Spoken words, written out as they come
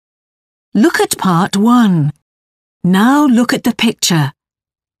Look at part 1. Now look at the picture.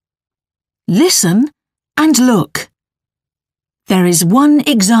 Listen and look. There is one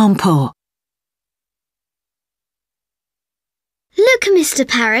example. Look, Mr.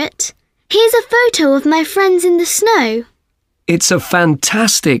 Parrot. Here's a photo of my friends in the snow. It's a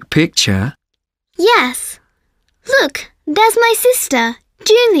fantastic picture. Yes. Look, there's my sister,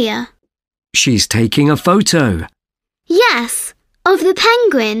 Julia. She's taking a photo. Yes, of the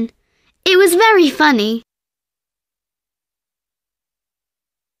penguin. It was very funny.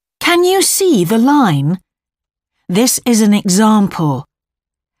 Can you see the line? This is an example.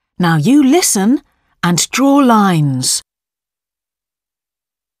 Now you listen and draw lines.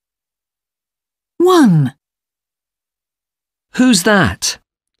 1. Who's that?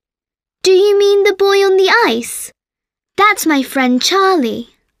 Do you mean the boy on the ice? That's my friend Charlie.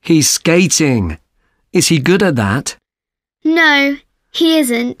 He's skating. Is he good at that? No, he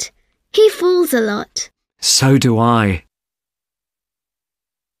isn't. He falls a lot. So do I.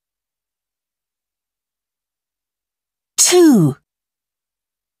 2.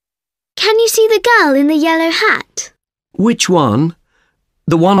 Can you see the girl in the yellow hat? Which one?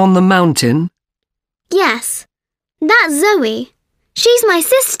 The one on the mountain? Yes, that's Zoe. She's my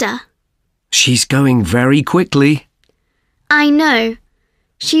sister. She's going very quickly. I know.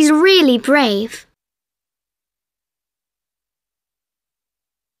 She's really brave.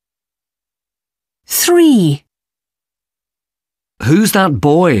 3. Who's that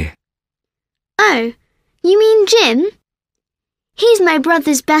boy? Oh, you mean Jim? He's my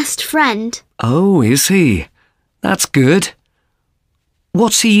brother's best friend. Oh, is he? That's good.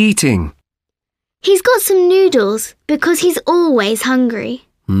 What's he eating? He's got some noodles because he's always hungry.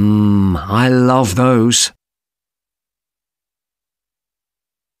 I love those.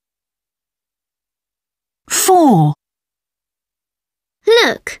 4.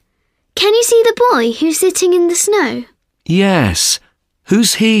 Look, can you see the boy who's sitting in the snow? Yes.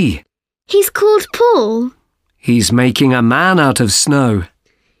 Who's he? He's called Paul. He's making a man out of snow.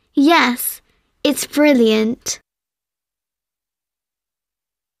 Yes, it's brilliant.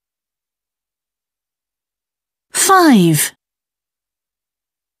 5.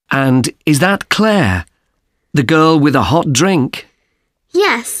 And is that Clare? The girl with a hot drink?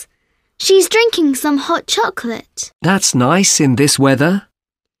 Yes, she's drinking some hot chocolate. That's nice in this weather.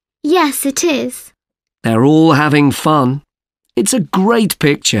 Yes, it is. They're all having fun. It's a great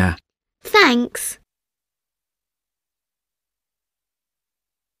picture. Thanks.